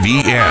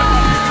The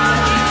end.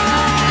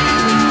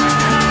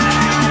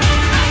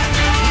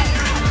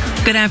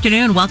 Good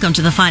afternoon. Welcome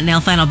to the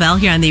Fontanelle Final Bell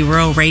here on the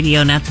Rural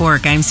Radio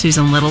Network. I'm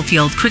Susan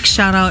Littlefield. Quick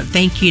shout out.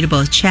 Thank you to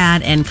both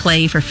Chad and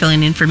Clay for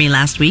filling in for me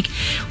last week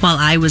while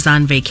I was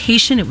on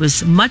vacation. It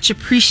was much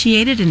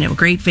appreciated and a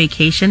great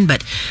vacation,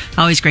 but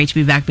always great to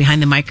be back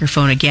behind the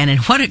microphone again.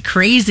 And what a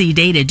crazy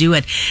day to do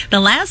it.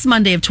 The last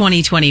Monday of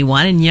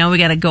 2021. And, we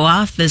got to go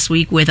off this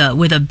week with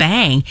a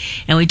bang.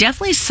 And we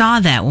definitely saw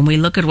that when we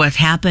look at what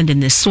happened in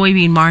the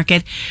soybean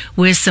market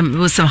with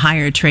some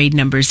higher trade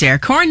numbers there.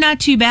 Corn, not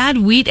too bad.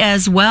 Wheat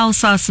as well.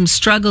 Saw some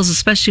struggles,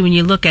 especially when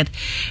you look at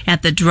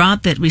the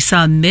drop that we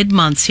saw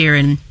mid-months here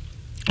in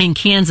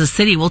Kansas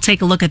City. We'll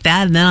take a look at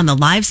that. And then on the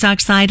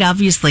livestock side,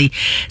 obviously,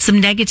 some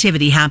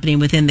negativity happening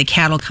within the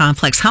cattle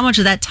complex. How much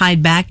of that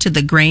tied back to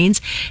the grains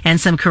and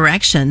some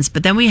corrections?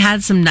 But then we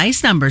had some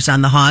nice numbers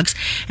on the hogs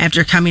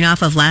after coming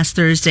off of last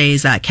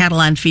Thursday's cattle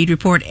on feed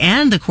report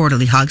and the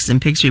quarterly hogs and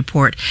pigs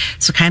report.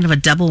 So kind of a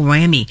double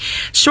whammy.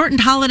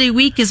 Shortened holiday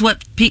week is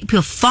what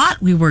people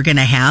thought we were going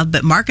to have,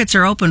 but markets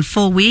are open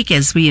full week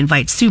as we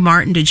invite Sue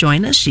Martin to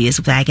join us. She is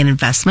with Ag and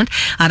Investment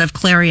out of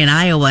Clarion,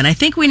 Iowa. And I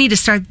think we need to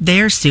start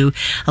there, Sue.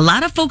 A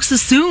lot of folks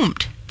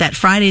assumed that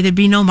Friday there'd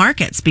be no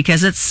markets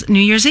because it's New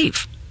Year's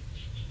Eve.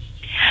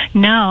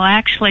 No,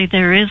 actually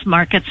there is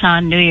markets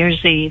on New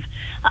Year's Eve.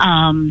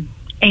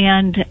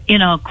 And,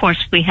 of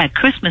course we had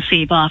Christmas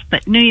Eve off,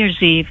 but New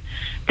Year's Eve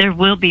there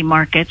will be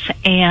markets.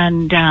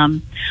 And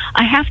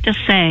I have to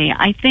say,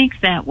 I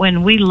think that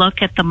when we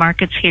look at the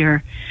markets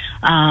here,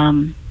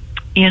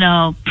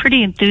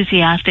 pretty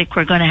enthusiastic.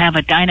 We're going to have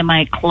a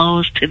dynamite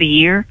close to the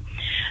year.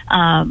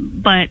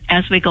 But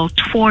as we go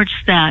towards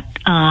that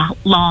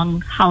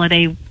long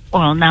holiday,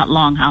 well, not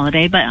long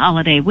holiday, but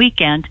holiday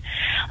weekend,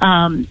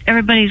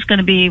 everybody's going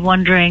to be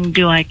wondering,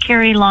 do I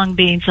carry long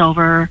beans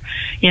over?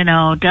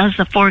 Does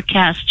the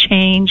forecast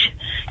change?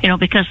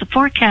 Because the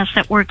forecast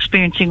that we're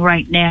experiencing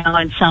right now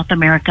in South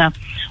America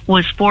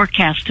was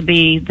forecast to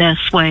be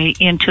this way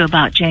into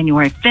about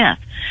January 5th.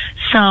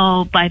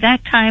 So by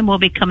that time, we'll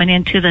be coming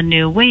into the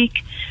new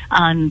week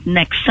on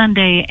next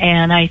Sunday,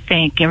 and I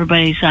think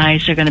everybody's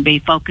eyes are going to be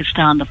focused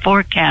on the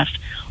forecast.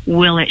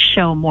 Will it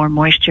show more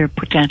moisture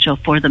potential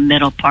for the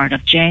middle part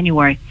of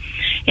January?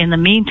 In the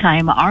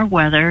meantime, our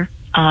weather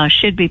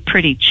should be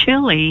pretty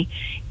chilly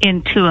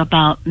into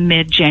about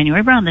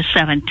mid-January, around the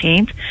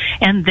 17th,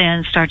 and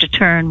then start to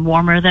turn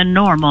warmer than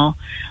normal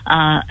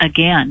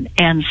again.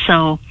 And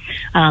so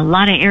a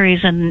lot of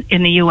areas in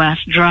the U.S.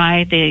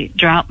 dry. The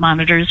drought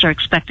monitors are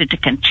expected to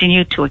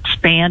continue to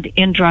expand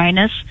in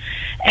dryness.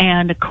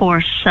 And, of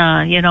course,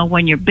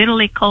 when you're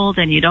bitterly cold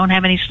and you don't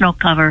have any snow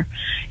cover,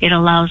 it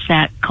allows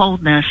that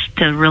coldness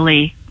to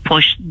really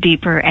push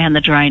deeper and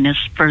the dryness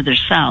further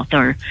south,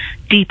 or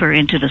deeper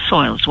into the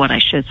soil is what I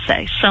should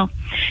say. So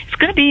it's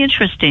going to be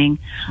interesting.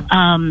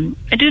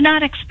 I do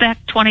not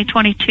expect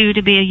 2022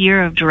 to be a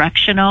year of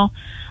directional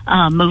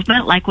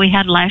movement like we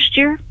had last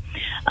year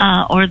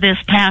or this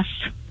past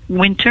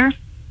winter.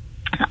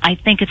 I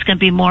think it's going to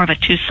be more of a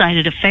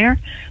two-sided affair,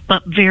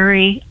 but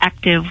very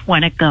active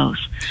when it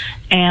goes.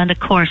 And, of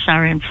course,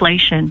 our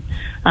inflation,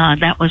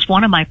 that was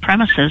one of my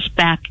premises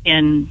back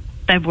in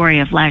February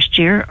of last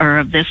year, or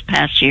of this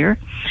past year.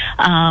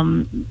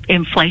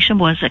 Inflation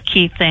was a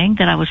key thing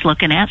that I was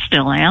looking at,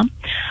 still am.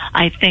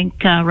 I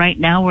think right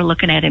now we're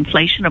looking at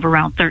inflation of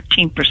around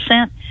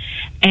 13%,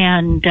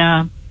 and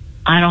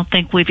I don't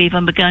think we've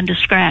even begun to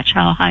scratch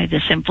how high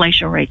this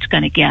inflation rate's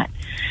going to get.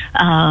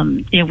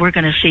 We're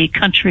going to see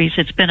countries,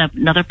 it's been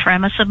another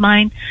premise of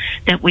mine,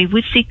 that we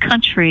would see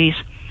countries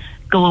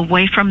go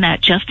away from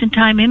that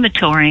just-in-time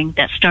inventorying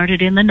that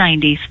started in the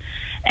 90s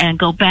and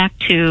go back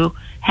to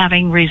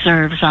having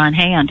reserves on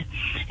hand,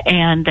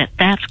 and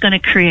that's going to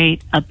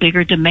create a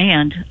bigger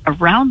demand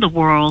around the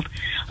world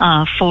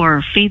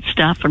for feed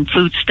stuff and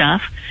food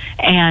stuff.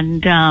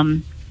 And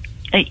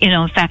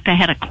in fact, I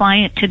had a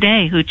client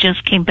today who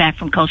just came back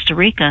from Costa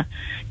Rica,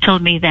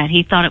 told me that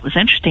he thought it was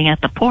interesting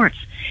at the ports.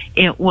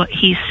 What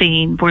he's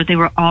seen where they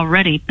were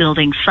already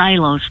building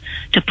silos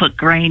to put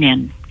grain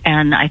in.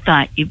 And I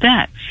thought, you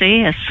bet.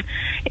 See,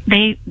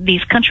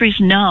 these countries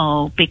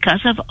know,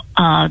 because of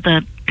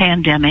the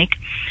pandemic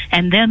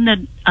and then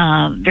the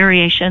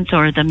variations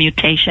or the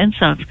mutations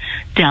of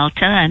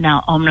Delta and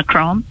now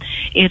Omicron,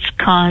 it's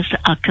caused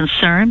a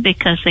concern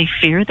because they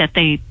fear that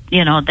they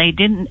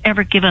didn't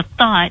ever give a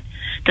thought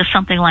to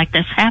something like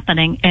this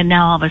happening, and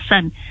now all of a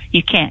sudden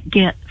you can't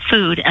get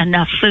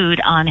enough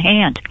food on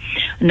hand.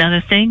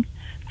 Another thing,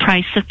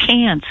 price of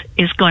cans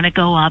is going to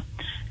go up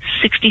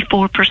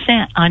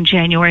 64% on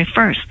January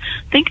 1st.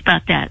 Think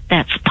about that.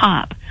 That's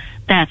pop.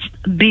 That's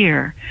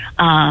beer,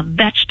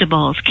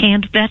 vegetables,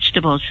 canned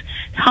vegetables.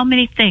 How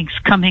many things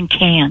come in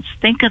cans?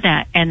 Think of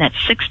that. And that's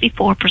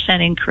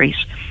 64%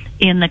 increase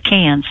in the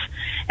cans.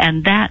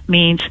 And that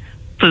means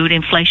food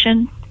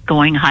inflation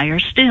going higher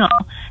still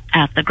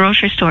at the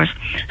grocery stores.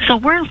 So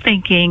we're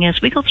thinking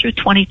as we go through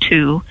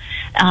 22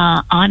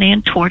 on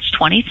in towards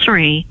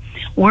 23,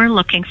 we're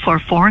looking for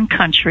foreign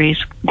countries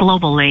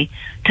globally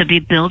to be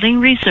building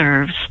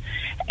reserves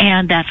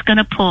And that's going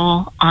to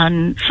pull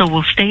on, so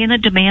we'll stay in a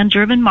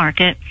demand-driven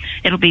market.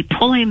 It'll be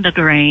pulling the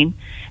grain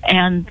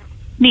and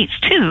meats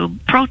too,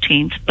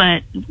 proteins,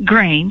 but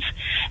grains.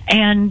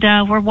 And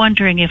we're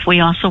wondering if we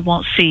also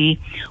won't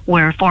see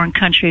where foreign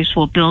countries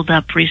will build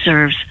up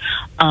reserves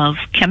of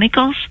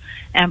chemicals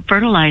and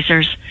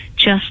fertilizers,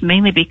 just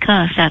mainly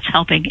because that's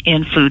helping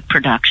in food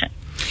production.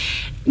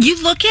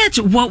 You look at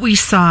what we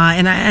saw,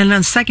 and in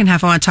the second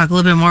half I want to talk a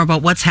little bit more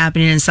about what's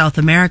happening in South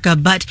America,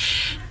 but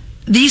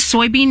these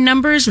soybean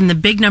numbers and the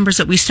big numbers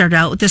that we started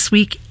out with this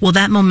week, will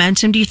that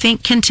momentum, do you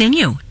think,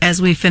 continue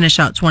as we finish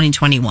out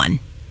 2021?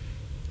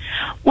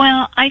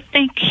 Well, I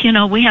think,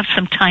 we have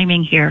some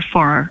timing here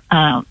for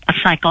a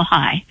cycle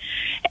high.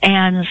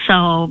 And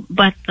so,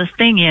 but the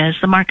thing is,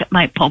 the market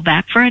might pull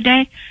back for a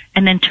day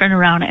and then turn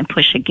around and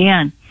push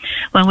again.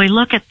 When we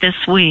look at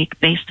this week,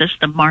 based as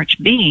the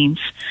March beans,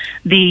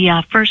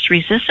 the first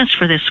resistance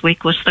for this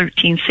week was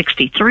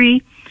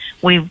 1363.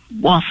 We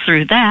walked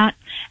through that.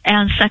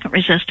 And second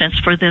resistance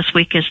for this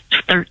week is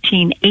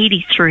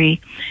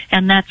 1383.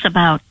 And that's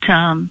about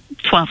 12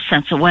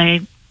 cents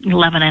away,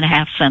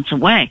 11.5 cents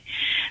away.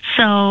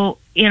 So,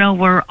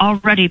 we're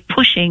already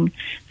pushing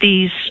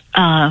these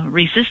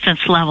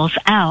resistance levels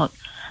out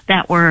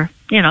that were,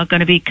 going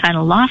to be kind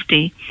of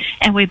lofty.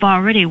 And we've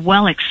already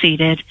well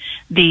exceeded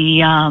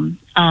the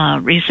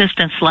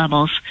resistance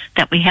levels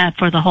that we had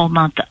for the whole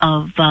month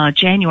of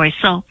January.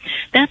 So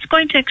that's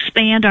going to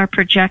expand our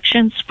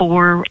projections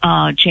for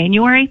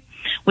January.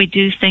 We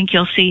do think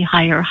you'll see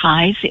higher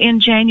highs in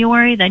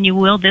January than you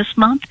will this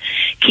month.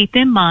 Keep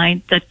in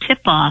mind the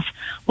tip-off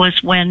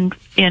was when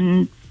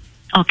in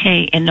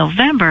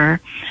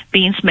November,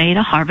 beans made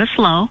a harvest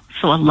low,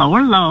 so a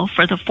lower low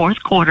for the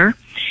fourth quarter,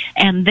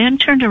 and then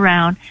turned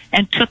around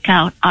and took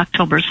out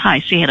October's high.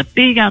 So you had a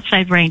big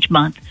outside range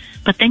month,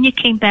 but then you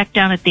came back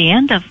down at the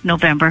end of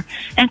November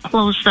and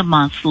closed the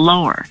month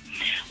lower.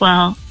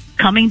 Well,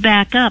 coming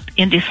back up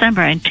in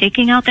December and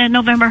taking out that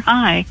November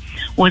high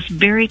was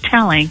very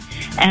telling.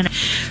 And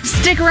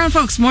stick around,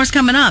 folks. More's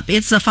coming up.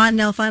 It's the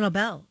Fontanelle Final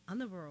Bell on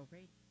the Rural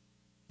Radio.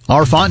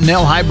 Our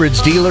Fontanelle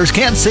Hybrids dealers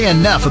can't say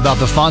enough about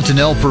the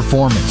Fontanelle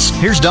performance.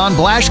 Here's Don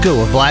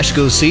Blaschko of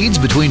Blaschko Seeds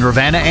between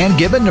Ravenna and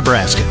Gibbon,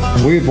 Nebraska.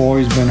 We've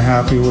always been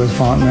happy with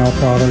Fontanelle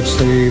products.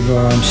 They've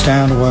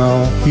stand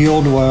well,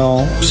 yield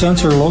well.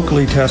 Since they're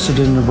locally tested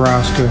in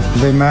Nebraska,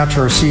 they match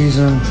our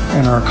season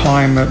and our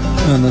climate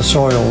and the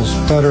soils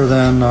better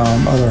than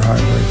other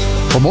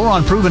hybrids. For more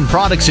on proven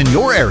products in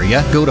your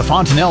area, go to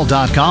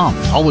Fontanelle.com.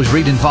 Always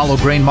read and follow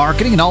grain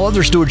marketing and all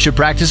other stewardship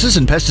practices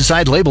and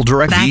pesticide label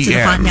directory. Back to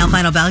the Fontanelle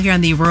Final Bell here on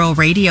the Rural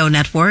Radio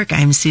Network.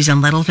 I'm Susan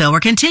Littlefield. We're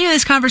continuing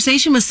this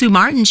conversation with Sue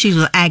Martin. She's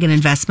with Ag and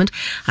Investment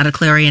out of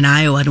Clarion,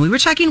 Iowa. And we were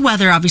talking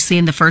weather, obviously,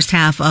 in the first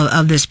half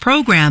of this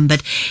program,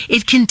 but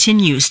it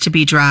continues to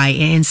be dry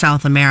in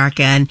South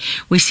America. And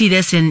we see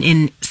this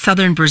in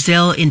southern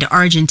Brazil into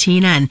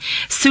Argentina. And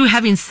Sue,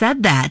 having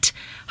said that,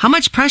 how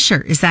much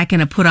pressure is that going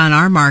to put on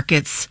our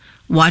markets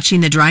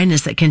watching the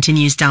dryness that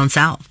continues down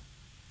south?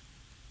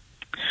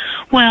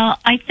 Well,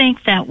 I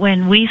think that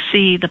when we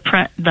see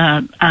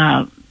the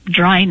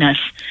dryness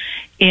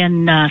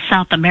in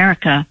South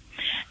America,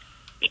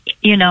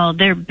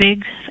 they're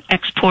big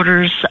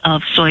exporters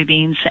of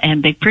soybeans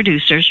and big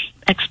producers,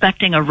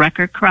 expecting a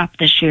record crop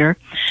this year.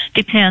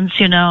 Depends,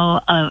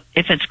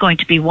 if it's going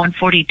to be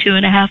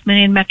 142.5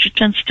 million metric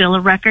tons, still a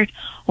record,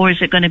 or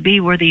is it going to be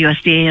where the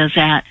USDA is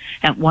at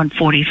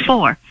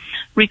 144?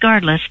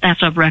 Regardless,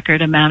 that's a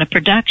record amount of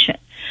production.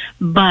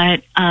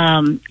 But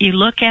you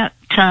look at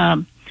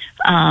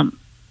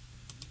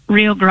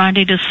Rio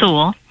Grande do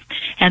Sul,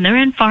 and they're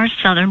in far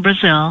southern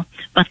Brazil,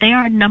 but they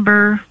are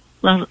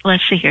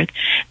let's see here.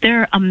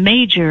 They're a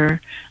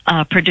major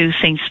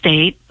producing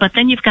state, but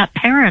then you've got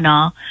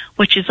Paraná,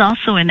 which is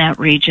also in that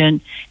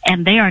region,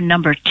 and they are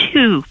number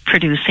 2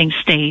 producing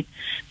state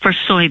for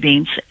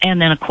soybeans,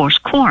 and then, of course,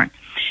 corn.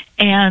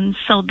 And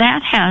so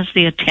that has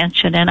the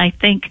attention, and I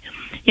think,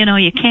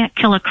 you can't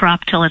kill a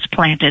crop till it's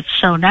planted.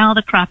 So now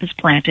the crop is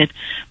planted.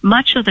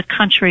 Much of the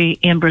country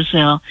in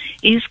Brazil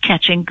is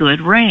catching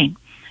good rain.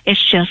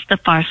 It's just the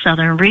far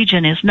southern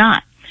region is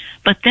not.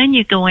 But then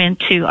you go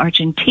into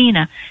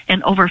Argentina,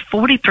 and over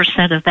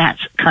 40% of that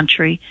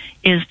country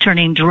is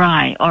turning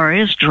dry or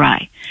is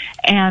dry.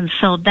 And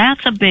so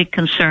that's a big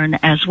concern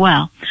as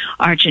well.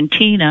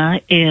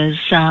 Argentina is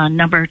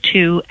number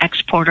 2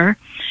 exporter,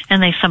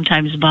 and they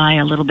sometimes vie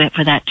a little bit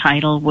for that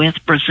title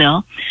with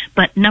Brazil,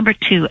 but number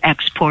 2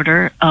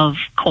 exporter of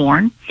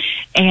corn,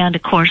 and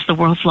of course the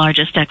world's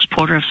largest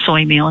exporter of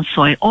soy meal and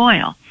soy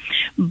oil.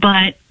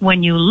 But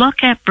when you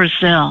look at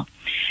Brazil,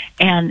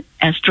 and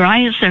as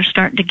dry as they're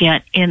starting to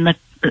get in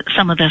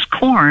some of this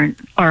corn,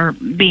 or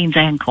beans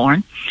and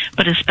corn,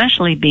 but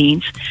especially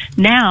beans,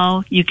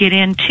 now you get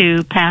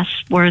into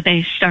past where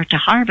they start to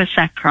harvest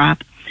that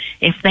crop.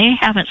 If they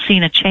haven't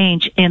seen a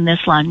change in this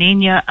La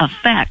Nina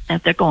effect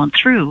that they're going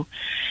through,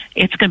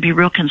 it's going to be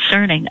real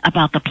concerning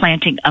about the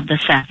planting of the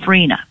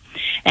safrinha.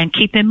 And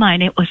keep in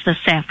mind, it was the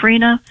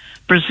safrinha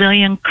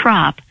Brazilian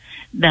crop,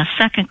 the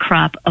second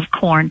crop of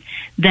corn,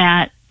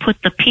 that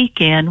put the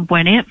peak in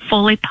when it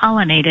fully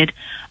pollinated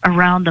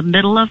around the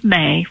middle of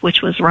May,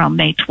 which was around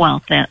May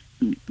 12th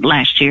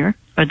last year,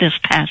 or this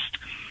past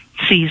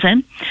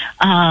season.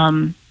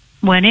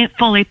 When it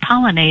fully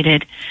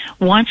pollinated,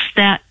 once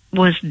that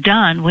was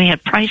done, we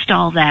had priced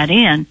all that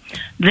in,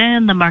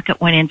 then the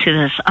market went into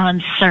this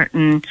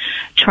uncertain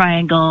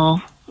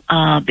triangle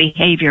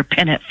behavior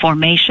pennant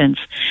formations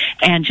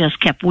and just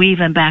kept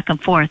weaving back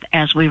and forth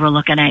as we were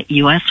looking at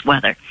U.S.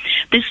 weather.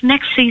 This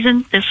next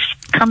season, this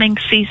coming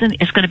season,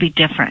 is going to be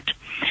different.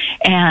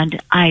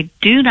 And I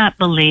do not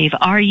believe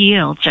our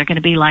yields are going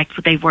to be like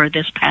they were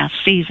this past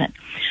season.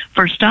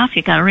 First off,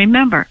 you got to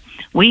remember,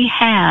 we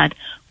had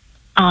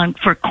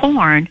for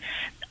corn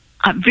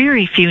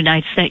very few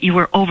nights that you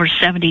were over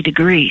 70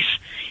 degrees.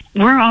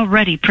 We're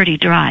already pretty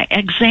dry.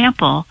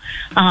 Example,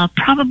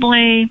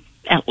 probably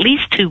at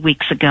least 2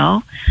 weeks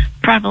ago,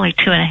 probably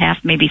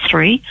 2.5, maybe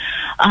 3,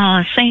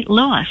 St.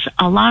 Louis,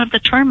 a lot of the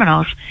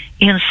terminals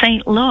in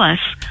St. Louis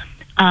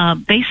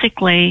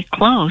basically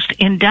closed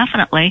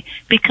indefinitely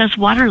because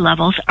water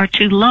levels are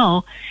too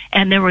low,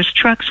 and there was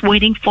trucks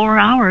waiting 4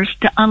 hours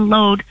to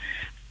unload,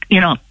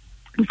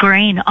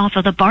 grain off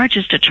of the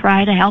barges to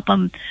try to help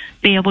them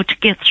be able to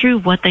get through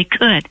what they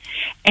could.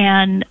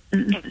 And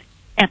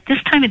at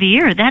this time of the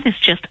year, that is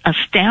just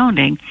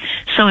astounding.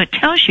 So it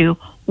tells you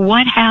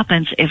what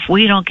happens if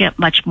we don't get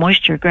much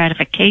moisture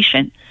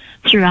gratification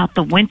throughout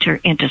the winter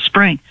into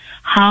spring.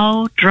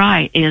 How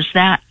dry is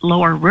that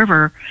lower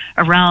river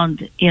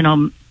around,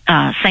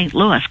 St.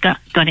 Louis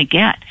going to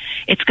get?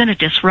 It's going to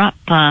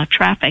disrupt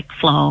traffic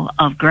flow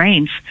of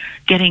grains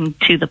getting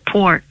to the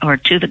port or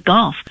to the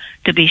Gulf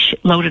to be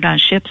loaded on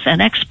ships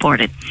and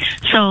exported.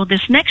 So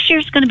this next year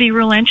is going to be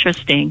real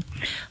interesting.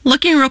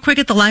 Looking real quick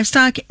at the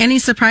livestock, any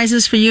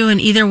surprises for you in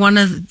either one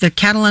of the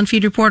cattle on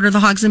feed report or the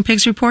hogs and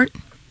pigs report?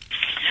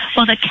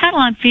 Well, the cattle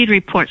on feed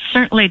report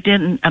certainly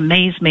didn't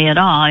amaze me at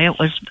all.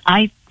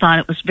 I thought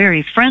it was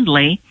very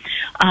friendly.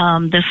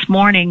 This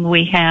morning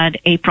we had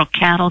April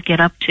cattle get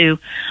up to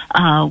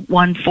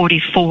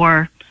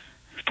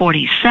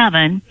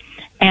 144.47,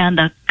 and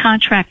the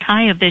contract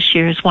high of this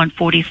year is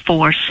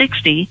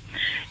 144.60.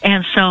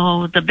 And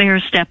so the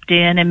bears stepped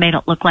in and made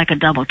it look like a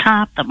double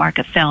top. The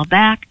market fell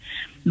back,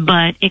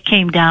 but it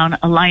came down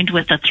aligned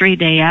with the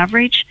 3-day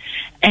average,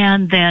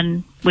 and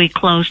then we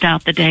closed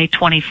out the day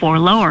 24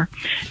 lower.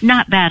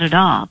 Not bad at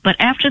all. But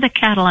after the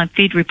cattle on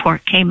feed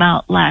report came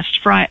out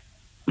last Thursday,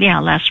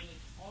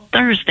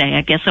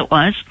 I guess it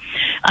was,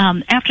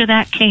 after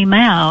that came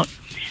out,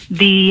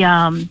 the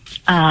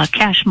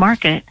cash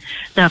market,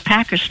 the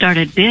packers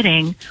started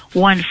bidding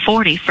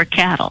 140 for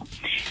cattle.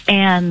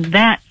 And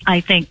that,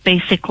 I think,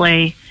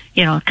 basically,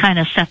 kind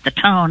of set the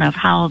tone of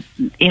how,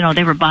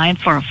 they were buying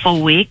for a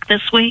full week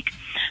this week.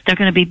 They're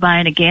going to be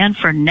buying again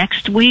for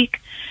next week.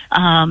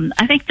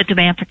 I think the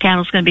demand for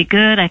cattle is going to be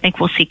good. I think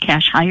we'll see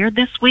cash higher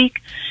this week.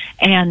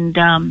 And,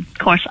 of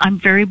course, I'm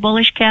very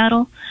bullish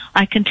cattle.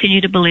 I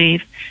continue to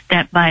believe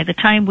that by the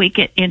time we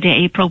get into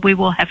April, we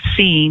will have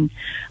seen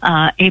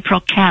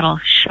April cattle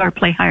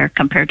sharply higher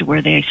compared to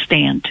where they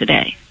stand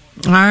today.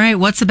 All right.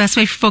 What's the best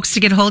way for folks to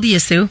get a hold of you,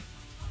 Sue?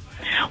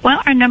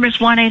 Well, our number is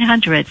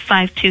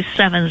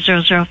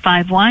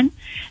 1-800-527-0051,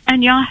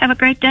 and y'all have a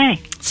great day.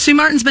 Sue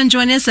Martin's been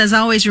joining us. As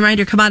always,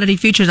 reminder, commodity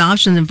futures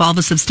options involve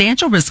a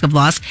substantial risk of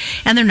loss,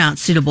 and they're not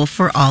suitable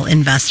for all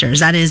investors.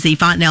 That is the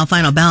Fontanelle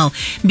Final Bell,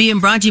 being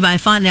brought to you by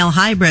Fontanelle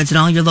Hybrids and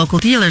all your local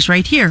dealers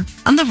right here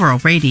on the Rural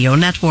Radio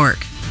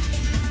Network.